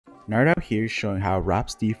NartOutHere is showing how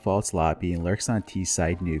ropz defaults lobby and lurks on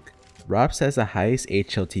T-side Nuke. ropz has the highest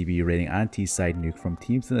HLTV rating on T-side Nuke from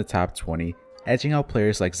teams in the top 20, edging out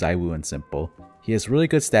players like Zywoo and Simple. He has really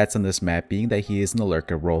good stats on this map, being that he is in the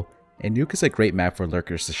Lurker role, and Nuke is a great map for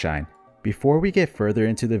lurkers to shine. Before we get further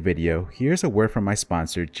into the video, here's a word from my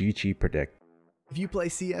sponsor, GG Predict. If you play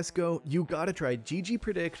CSGO, you gotta try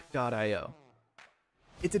ggpredict.io.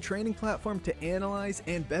 It's a training platform to analyze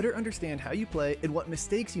and better understand how you play and what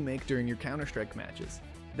mistakes you make during your Counterstrike matches.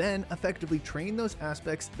 Then effectively train those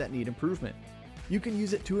aspects that need improvement. You can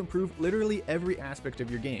use it to improve literally every aspect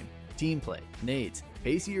of your game: team play, nades,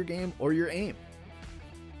 pace of your game, or your aim.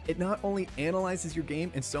 It not only analyzes your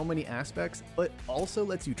game in so many aspects, but also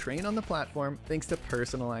lets you train on the platform thanks to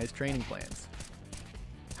personalized training plans.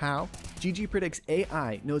 How? GG Predict's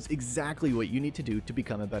AI knows exactly what you need to do to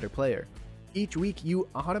become a better player. Each week, you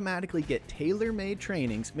automatically get tailor-made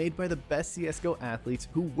trainings made by the best CSGO athletes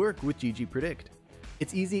who work with GG Predict.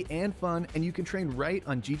 It's easy and fun, and you can train right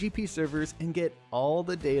on GGP servers and get all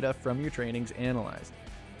the data from your trainings analyzed.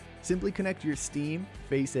 Simply connect your Steam,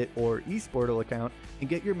 Faceit, or eSportal account and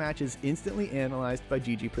get your matches instantly analyzed by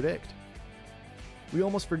GG Predict. We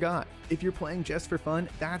almost forgot, if you're playing just for fun,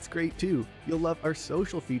 that's great too. You'll love our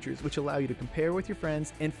social features, which allow you to compare with your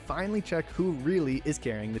friends and finally check who really is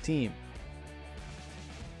carrying the team.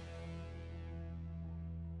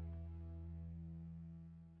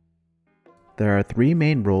 There are three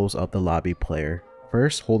main roles of the lobby player.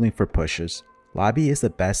 First, holding for pushes. Lobby is the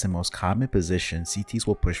best and most common position CTs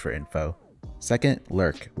will push for info. Second,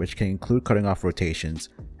 lurk, which can include cutting off rotations.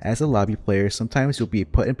 As a lobby player, sometimes you'll be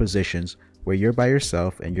put in positions where you're by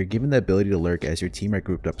yourself and you're given the ability to lurk as your team are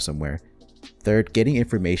grouped up somewhere. Third, getting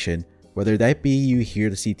information, whether that be you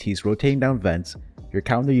hear the CTs rotating down vents, your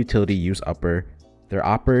counter utility use upper, their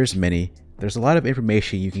operators mini. There's a lot of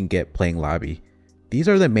information you can get playing lobby. These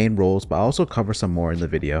are the main roles, but I'll also cover some more in the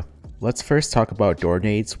video. Let's first talk about door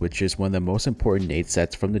nades, which is one of the most important nade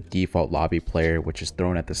sets from the default lobby player, which is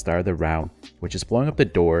thrown at the start of the round, which is blowing up the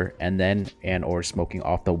door and then or smoking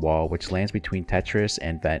off the wall, which lands between Tetris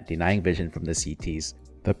and vent, denying vision from the CTs.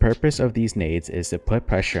 The purpose of these nades is to put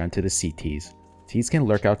pressure onto the CTs. CTs can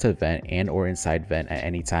lurk out to vent and or inside vent at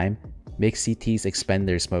any time, make CTs expend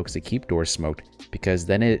their smokes to keep doors smoked, because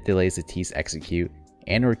then it delays the T's execute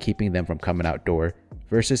and or keeping them from coming out door,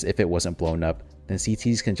 versus if it wasn't blown up, then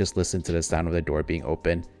CTs can just listen to the sound of the door being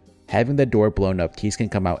open. Having the door blown up, T's can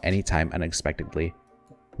come out anytime unexpectedly.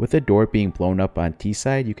 With the door being blown up on T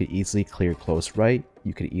side, you could easily clear close right,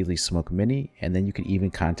 you could easily smoke mini, and then you could even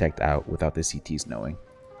contact out without the CTs knowing.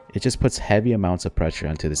 It just puts heavy amounts of pressure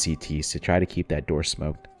onto the CTs to try to keep that door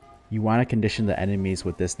smoked. You want to condition the enemies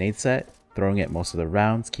with this nade set, throwing it most of the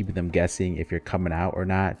rounds, keeping them guessing if you're coming out or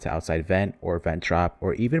not to outside vent or vent drop,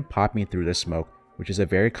 or even popping through the smoke, which is a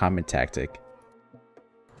very common tactic.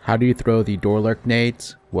 How do you throw the door lurk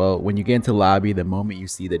nades? Well, when you get into lobby, the moment you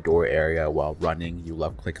see the door area while running, you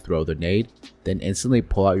left click throw the nade, then instantly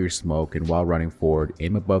pull out your smoke, and while running forward,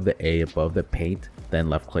 aim above the A above the paint, then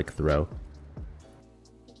left click throw.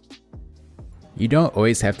 You don't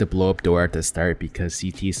always have to blow up door at the start, because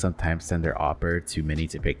CTs sometimes send their opper to mini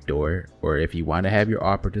to pick door, or if you want to have your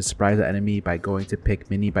opper to surprise the enemy by going to pick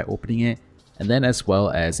mini by opening it. And then as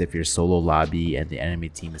well as if you're solo lobby and the enemy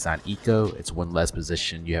team is on eco, it's one less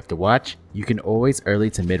position you have to watch, you can always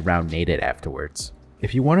early to mid round nade it afterwards.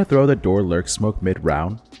 If you want to throw the door lurk smoke mid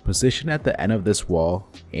round, position at the end of this wall,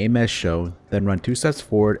 aim as shown, then run 2 steps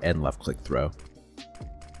forward and left click throw.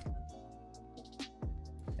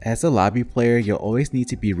 As a lobby player, you'll always need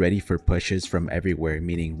to be ready for pushes from everywhere,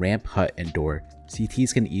 meaning ramp, hut, and door.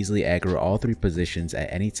 CTs can easily aggro all 3 positions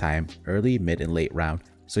at any time, early, mid, and late round,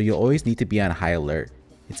 so you'll always need to be on high alert.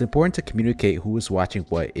 It's important to communicate who is watching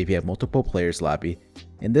what if you have multiple players lobby.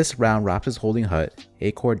 In this round, ropz is holding hut,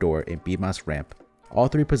 A core door, and BMOS ramp. All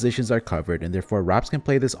 3 positions are covered, and therefore ropz can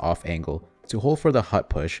play this off angle to hold for the hut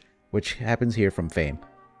push, which happens here from Fame.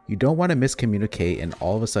 You don't want to miscommunicate and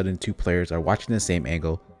all of a sudden 2 players are watching the same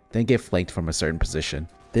angle, then get flanked from a certain position.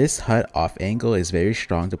 This hut off angle is very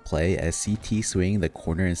strong to play, as CT swinging the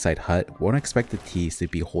corner inside hut won't expect the T's to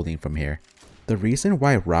be holding from here. The reason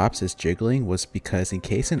why ropz is jiggling was because in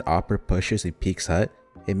case an opper pushes and peeks hut,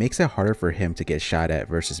 it makes it harder for him to get shot at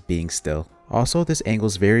versus being still. Also, this angle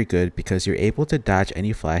is very good because you're able to dodge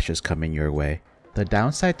any flashes coming your way. The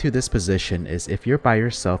downside to this position is if you're by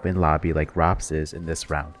yourself in lobby like ropz is in this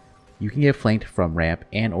round, you can get flanked from ramp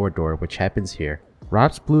and or door, which happens here.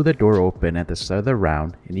 ropz blew the door open at the start of the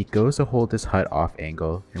round, and he goes to hold this hut off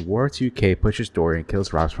angle, and War2K pushes door and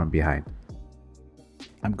kills ropz from behind.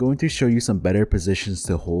 I'm going to show you some better positions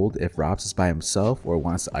to hold if ropz is by himself or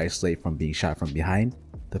wants to isolate from being shot from behind.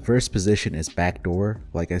 The first position is backdoor.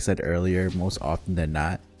 Like I said earlier, most often than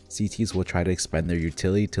not, CTs will try to expend their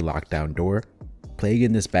utility to lock down door. Playing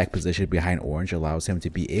in this back position behind orange allows him to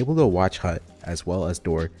be able to watch hut as well as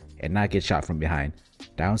door and not get shot from behind.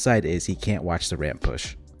 Downside is he can't watch the ramp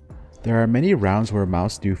push. There are many rounds where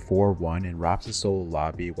Mouse do 4-1 and ropz' solo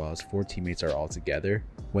lobby while his 4 teammates are all together.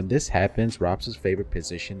 When this happens, ropz' favorite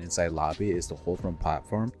position inside lobby is to hold from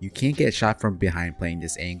platform. You can't get shot from behind playing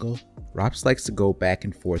this angle. ropz likes to go back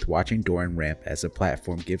and forth watching door and ramp as the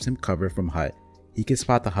platform gives him cover from hut. He can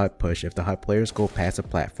spot the hut push if the hut players go past the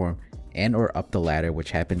platform and or up the ladder, which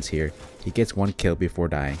happens here. He gets 1 kill before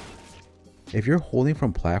dying. If you're holding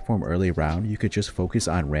from platform early round, you could just focus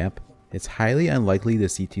on ramp. It's highly unlikely the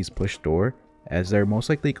CTs push door, as they're most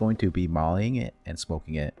likely going to be mollying it and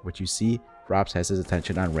smoking it, which you see ropz has his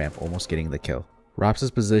attention on ramp, almost getting the kill.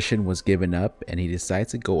 ropz' position was given up and he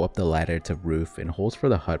decides to go up the ladder to roof and holds for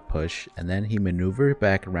the hut push, and then he maneuvers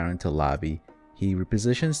back around into lobby. He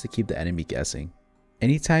repositions to keep the enemy guessing.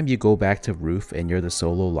 Anytime you go back to roof and you're the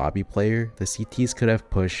solo lobby player, the CTs could have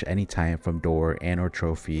pushed anytime from door and or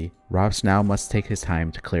trophy. ropz now must take his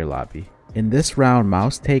time to clear lobby. In this round,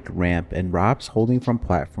 Mouse take ramp and ropz holding from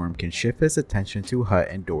platform can shift his attention to hut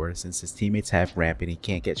and door since his teammates have ramp and he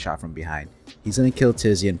can't get shot from behind. He's gonna kill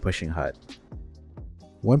Tizian pushing hut.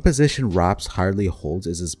 One position ropz hardly holds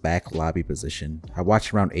is his back lobby position. I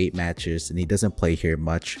watched around 8 matches and he doesn't play here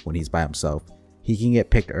much when he's by himself. He can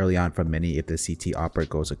get picked early on from many if the CT operator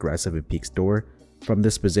goes aggressive and peeks door. From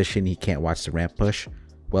this position he can't watch the ramp push.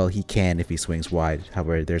 Well, he can if he swings wide,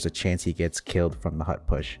 however there's a chance he gets killed from the hut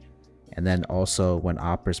push. And then also when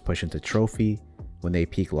operators push into trophy, when they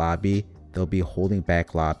peek lobby, they'll be holding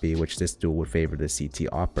back lobby, which this duel would favor the CT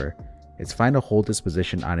opper. It's fine to hold this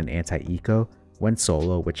position on an anti-eco when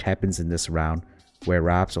solo, which happens in this round, where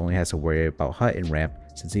ropz only has to worry about hut and ramp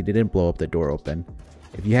since he didn't blow up the door open.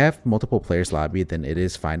 If you have multiple players lobby, then it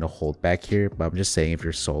is fine to hold back here, but I'm just saying if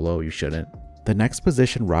you're solo, you shouldn't. The next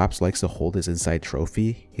position ropz likes to hold is inside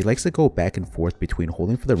trophy. He likes to go back and forth between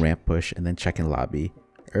holding for the ramp push and then checking lobby.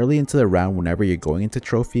 Early into the round, whenever you're going into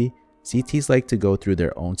trophy, CTs like to go through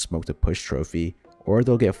their own smoke to push trophy, or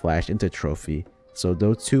they'll get flashed into trophy. So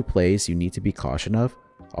those 2 plays you need to be cautious of.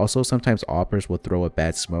 Also, sometimes operators will throw a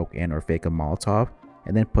bad smoke and or fake a molotov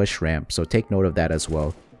and then push ramp, so take note of that as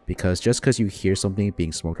well, because just because you hear something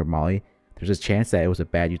being smoked or molly, there's a chance that it was a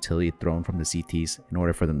bad utility thrown from the CTs in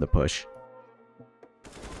order for them to push.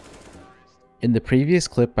 In the previous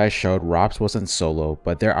clip I showed, ropz wasn't solo,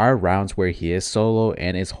 but there are rounds where he is solo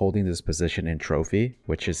and is holding this position in trophy,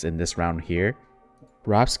 which is in this round here.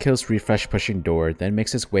 ropz kills refresh pushing door, then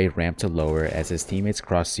makes his way ramp to lower as his teammates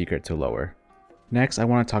cross secret to lower. Next, I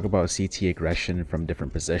want to talk about CT aggression from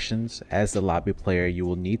different positions. As the lobby player, you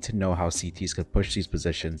will need to know how CTs can push these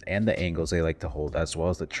positions and the angles they like to hold, as well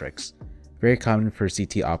as the tricks. Very common for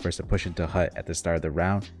CT operators to push into hut at the start of the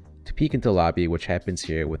round, to peek into lobby, which happens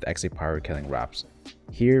here with Exit Power killing ropz.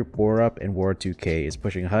 Here, Borup and War2K is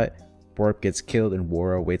pushing hut, Borup gets killed and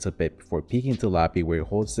Wara waits a bit before peeking into lobby where he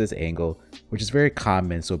holds this angle, which is very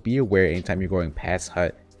common, so be aware anytime you're going past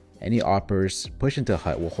hut. Any operators push into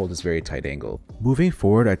hut will hold this very tight angle. Moving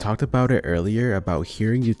forward, I talked about it earlier about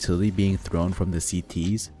hearing utility being thrown from the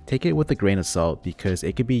CTs. Take it with a grain of salt because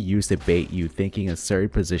it could be used to bait you thinking a certain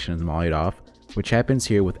position is mollied off, which happens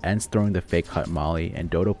here with Ents throwing the fake hut molly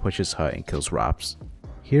and Dodo pushes hut and kills ropz.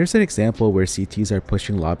 Here's an example where CTs are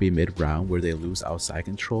pushing lobby mid round where they lose outside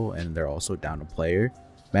control and they're also down a player.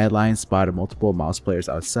 Mad Lions spotted multiple mouse players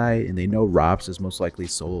outside and they know ropz is most likely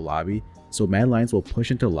solo lobby, so Mad Lions will push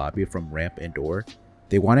into lobby from ramp and door.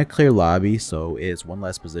 They want to clear lobby, so it is one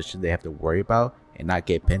less position they have to worry about and not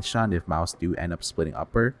get pinched on if Mouse do end up splitting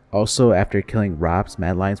upper. Also, after killing ropz,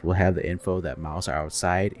 Mad Lions will have the info that Mouse are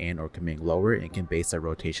outside and or coming lower and can base their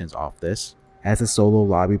rotations off this. As a solo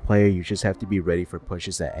lobby player, you just have to be ready for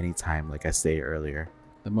pushes at any time like I stated earlier.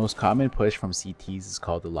 The most common push from CTs is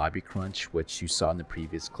called the lobby crunch, which you saw in the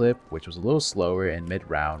previous clip, which was a little slower in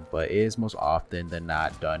mid-round, but it is most often than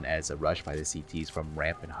not done as a rush by the CTs from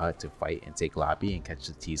ramp and hut to fight and take lobby and catch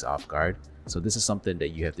the Ts off guard. So this is something that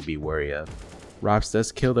you have to be wary of. ropz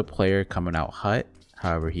does kill the player coming out hut,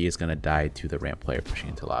 however he is going to die to the ramp player pushing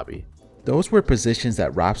into lobby. Those were positions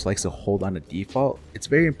that ropz likes to hold on the default. It's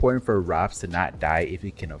very important for ropz to not die if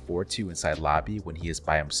he can afford to inside lobby when he is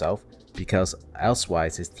by himself, because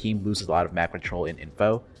elsewise his team loses a lot of map control and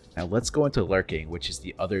info. Now let's go into lurking, which is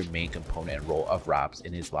the other main component and role of ropz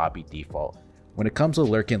in his lobby default. When it comes to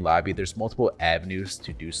lurking lobby, there's multiple avenues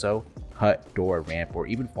to do so: hut, door, ramp, or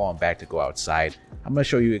even falling back to go outside. I'm going to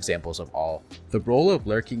show you examples of all. The role of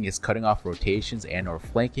lurking is cutting off rotations and or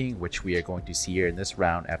flanking, which we are going to see here in this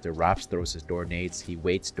round. After ropz throws his door nades, he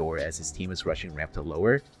waits door as his team is rushing ramp to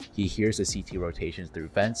lower. He hears the CT rotations through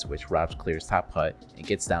vents, which ropz clears top hut and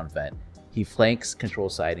gets down vent. He flanks control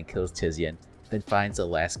side and kills Tizian, then finds the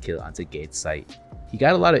last kill onto gate site. He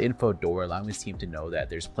got a lot of info door, allowing his team to know that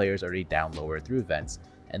there's players already down lower through vents,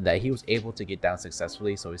 and that he was able to get down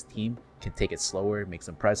successfully so his team can take it slower, make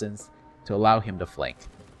some presence to allow him to flank.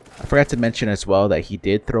 I forgot to mention as well that he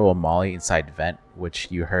did throw a molly inside vent, which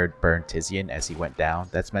you heard burn Tizian as he went down.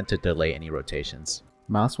 That's meant to delay any rotations.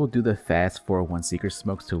 Mouse will do the fast 401 secret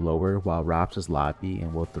smokes to lower while ropz is lobby,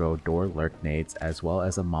 and will throw door lurk nades as well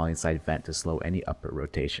as a molly inside vent to slow any upper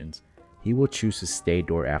rotations. He will choose to stay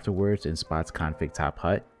door afterwards and spots config top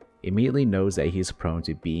hut, immediately knows that he is prone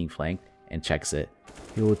to being flanked and checks it.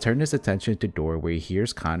 He will turn his attention to door where he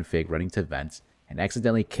hears config running to vents and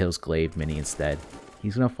accidentally kills glaive mini instead.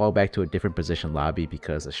 He's going to fall back to a different position lobby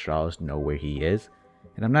because Astralis know where he is,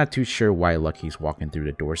 and I'm not too sure why Lucky's walking through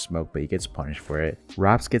the door smoke, but he gets punished for it.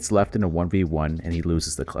 ropz gets left in a 1v1 and he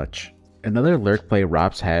loses the clutch. Another lurk play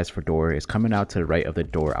ropz has for door is coming out to the right of the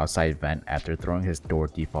door outside vent after throwing his door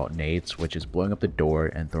default nades, which is blowing up the door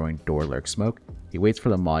and throwing door lurk smoke. He waits for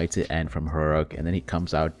the molly to end from heroic, and then he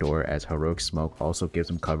comes out door as heroic smoke also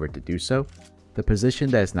gives him cover to do so. The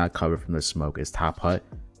position that is not covered from the smoke is top hut,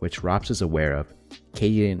 which ropz is aware of.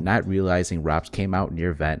 Kaden, not realizing ropz came out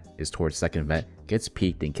near vent, is towards second vent, gets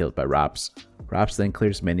peeked and killed by ropz. Ropz then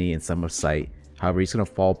clears mini and some of sight, however he's going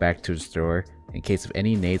to fall back to his door in case of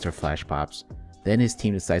any nades or flash pops. Then his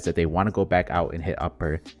team decides that they want to go back out and hit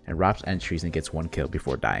upper, and ropz entries and gets one kill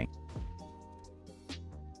before dying.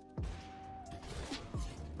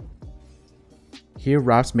 Here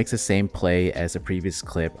ropz makes the same play as the previous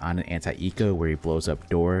clip on an anti-eco where he blows up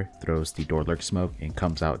door, throws the door lurk smoke, and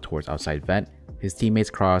comes out towards outside vent. His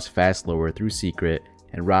teammates cross fast lower through secret,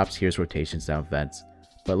 and ropz hears rotations down vents.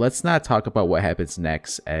 But let's not talk about what happens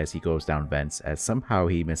next as he goes down vents, as somehow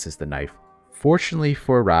he misses the knife. Fortunately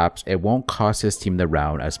for ropz, it won't cost his team the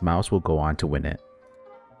round as Mouse will go on to win it.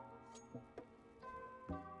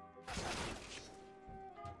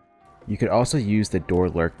 You could also use the door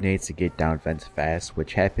lurk nades to get down vents fast,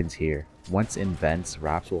 which happens here. Once in vents,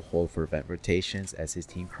 ropz will hold for vent rotations as his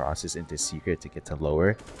team crosses into secret to get to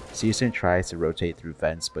lower. Season tries to rotate through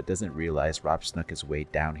vents but doesn't realize ropz snuck his way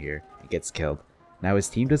down here and gets killed. Now his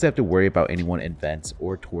team doesn't have to worry about anyone in vents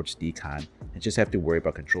or towards decon, and just have to worry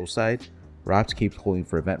about control side. ropz keeps holding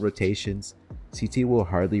for vent rotations. CT will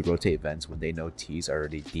hardly rotate vents when they know T's are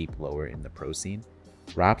already deep lower in the pro scene.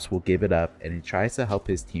 ropz will give it up and he tries to help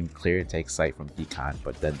his team clear and take sight from decon,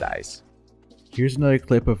 but then dies. Here's another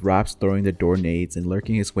clip of ropz throwing the door nades and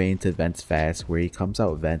lurking his way into vents fast, where he comes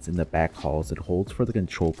out vents in the back halls and holds for the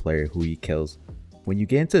control player who he kills. When you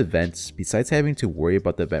get into vents, besides having to worry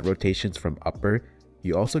about the vent rotations from upper,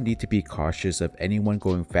 you also need to be cautious of anyone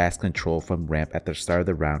going fast control from ramp at the start of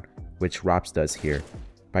the round, which ropz does here.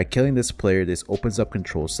 By killing this player, this opens up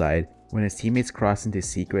control side. When his teammates cross into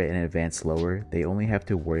secret and advance lower, they only have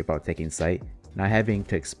to worry about taking sight, not having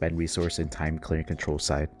to expend resource and time clearing control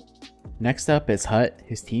side. Next up is hut.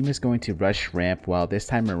 His team is going to rush ramp, while this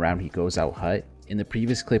time around he goes out hut. In the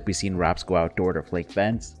previous clip we seen ropz go out door to flank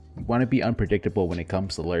vents. You want to be unpredictable when it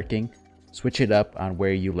comes to lurking. Switch it up on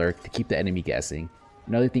where you lurk to keep the enemy guessing.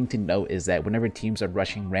 Another thing to note is that whenever teams are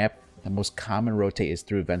rushing ramp, the most common rotate is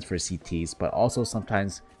through vents for CTs, but also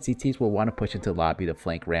sometimes CTs will want to push into lobby to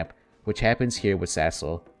flank ramp, which happens here with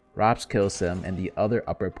Sassel. ropz kills him, and the other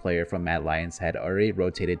upper player from Mad Lions had already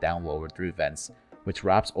rotated down lower through vents, which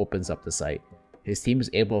ropz opens up the site. His team is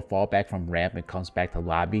able to fall back from ramp and comes back to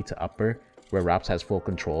lobby to upper, where ropz has full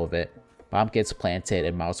control of it. Bomb gets planted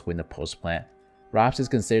and Mouse win the post plant. ropz is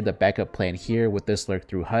considered the backup plan here with this lurk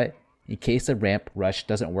through hut. In case the ramp rush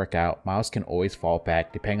doesn't work out, Mouse can always fall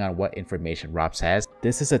back depending on what information ropz has.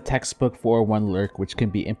 This is a textbook 401 lurk which can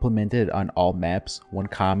be implemented on all maps. One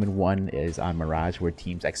common one is on Mirage, where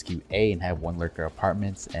teams execute A and have one lurker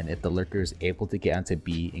apartments, and if the lurker is able to get onto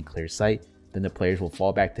B and clear site, then the players will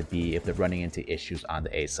fall back to B if they're running into issues on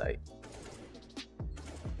the A site.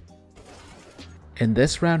 In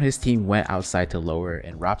this round, his team went outside to lower,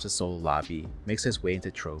 and ropz is solo lobby, makes his way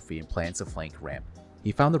into trophy and plans to flank ramp.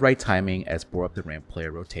 He found the right timing as bore up the ramp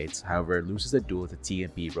player rotates, however loses the duel to T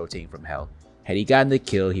and B rotating from hell. Had he gotten the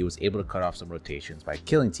kill, he was able to cut off some rotations by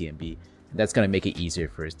killing T and B, and that's going to make it easier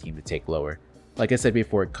for his team to take lower. Like I said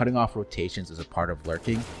before, cutting off rotations is a part of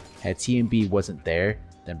lurking. Had T and B wasn't there,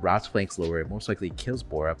 then ropz flanks lower and most likely kills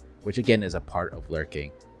Borup, which again is a part of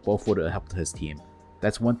lurking. both would have helped his team.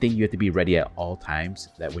 That's one thing you have to be ready at all times,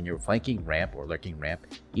 that when you're flanking ramp or lurking ramp,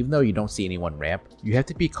 even though you don't see anyone ramp, you have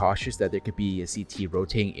to be cautious that there could be a CT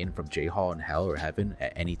rotating in from J-Hall in Hell or Heaven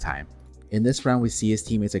at any time. In this round, we see his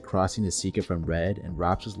teammates are crossing the secret from red, and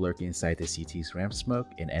ropz was lurking inside the CT's ramp smoke,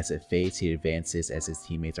 and as it fades, he advances as his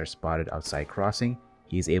teammates are spotted outside crossing.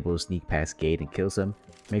 He is able to sneak past Gate and kills him,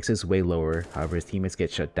 makes his way lower, however his teammates get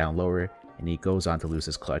shut down lower, and he goes on to lose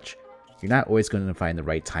his clutch. You're not always going to find the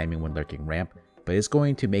right timing when lurking ramp, but it's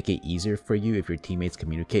going to make it easier for you if your teammates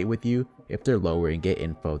communicate with you if they're lower and get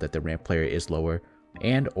info that the ramp player is lower,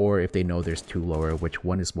 and or if they know there's two lower, which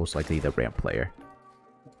one is most likely the ramp player.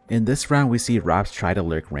 In this round, we see ropz try to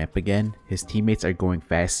lurk ramp again. His teammates are going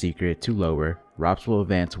fast secret to lower. ropz will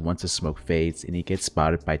advance once the smoke fades and he gets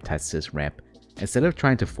spotted by Tetsis ramp. Instead of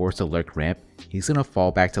trying to force a lurk ramp, he's going to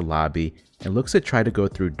fall back to lobby and looks to try to go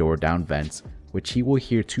through door down vents, which he will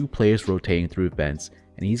hear two players rotating through vents,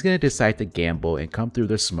 and he's going to decide to gamble and come through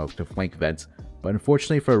the smoke to flank vents, but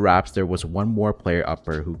unfortunately for ropz, there was one more player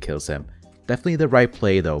upper who kills him. Definitely the right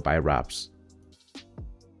play though by ropz.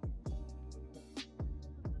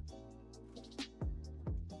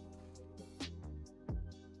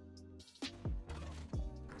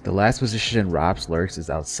 The last position ropz lurks is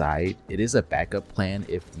outside. It is a backup plan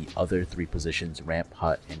if the other three positions, ramp,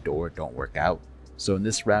 hut, and door, don't work out. So in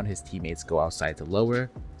this round, his teammates go outside to lower.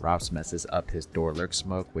 ropz messes up his door lurk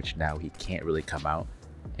smoke, which now he can't really come out.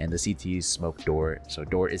 And the CTs smoke door, so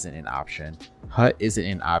door isn't an option. Hut isn't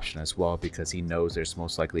an option as well because he knows there's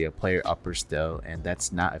most likely a player upper still, and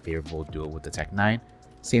that's not a favorable duel with the Tech 9.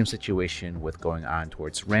 Same situation with going on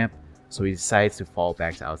towards ramp, so he decides to fall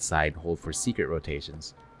back to outside and hold for secret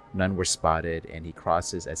rotations. None were spotted, and he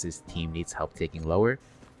crosses as his team needs help taking lower.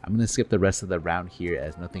 I'm going to skip the rest of the round here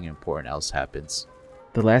as nothing important else happens.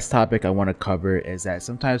 The last topic I want to cover is that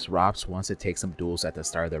sometimes ropz wants to take some duels at the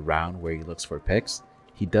start of the round where he looks for picks.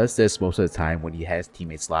 He does this most of the time when he has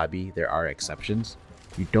teammates lobby. There are exceptions.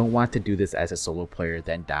 You don't want to do this as a solo player,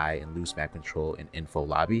 then die and lose map control in info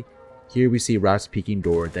lobby. Here we see ropz peeking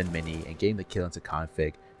door, then mini, and getting the kill into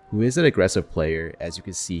config, who is an aggressive player. As you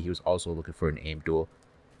can see, he was also looking for an aim duel.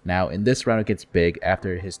 Now in this round it gets big.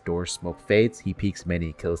 After his door smoke fades, he peeks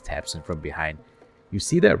mini, kills Tapson from behind. You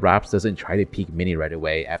see that ropz doesn't try to peek mini right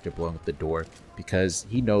away after blowing up the door because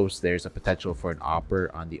he knows there's a potential for an opper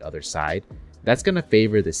on the other side. That's going to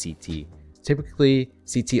favor the CT. Typically,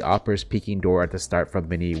 CT oppers peeking door at the start from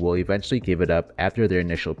mini will eventually give it up after their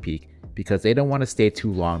initial peek because they don't want to stay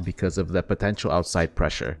too long because of the potential outside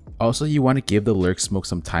pressure. Also, you want to give the lurk smoke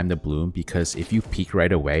some time to bloom because if you peek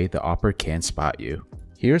right away, the opper can spot you.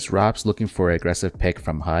 Here's ropz looking for an aggressive pick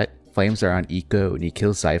from hut. Flames are on eco and he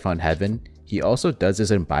kills Zypha on heaven. He also does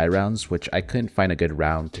this in buy rounds, which I couldn't find a good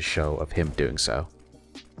round to show of him doing so.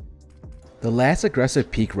 The last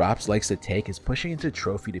aggressive peek ropz likes to take is pushing into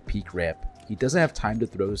trophy to peek ramp. He doesn't have time to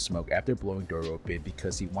throw the smoke after blowing door open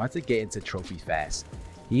because he wants to get into trophy fast.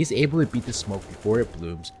 He is able to beat the smoke before it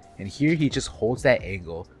blooms, and here he just holds that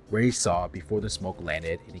angle where he saw before the smoke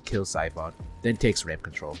landed and he kills Zypha, then takes ramp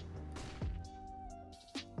control.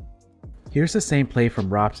 Here's the same play from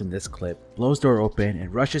ropz in this clip, blows door open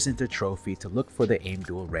and rushes into trophy to look for the aim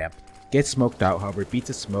duel ramp. Gets smoked out, however beats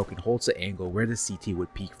the smoke and holds the angle where the CT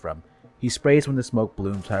would peek from. He sprays when the smoke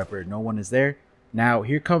blooms, however no one is there. Now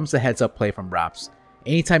here comes the heads up play from ropz.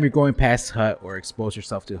 Anytime you're going past hut or expose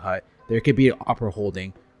yourself to hut, there could be an upper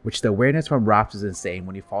holding, which the awareness from ropz is insane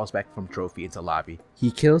when he falls back from trophy into lobby.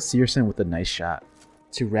 He kills Searson with a nice shot.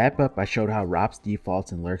 To wrap up, I showed how ropz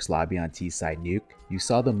defaults and lurks lobby on T-side Nuke. You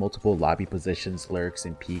saw the multiple lobby positions, lurks,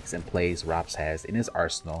 and peeks and plays ropz has in his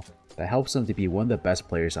arsenal that helps him to be one of the best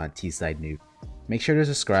players on T-side Nuke. Make sure to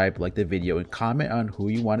subscribe, like the video, and comment on who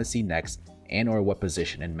you want to see next and or what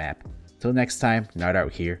position and map. Till next time,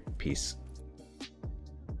 NartOutHere, peace.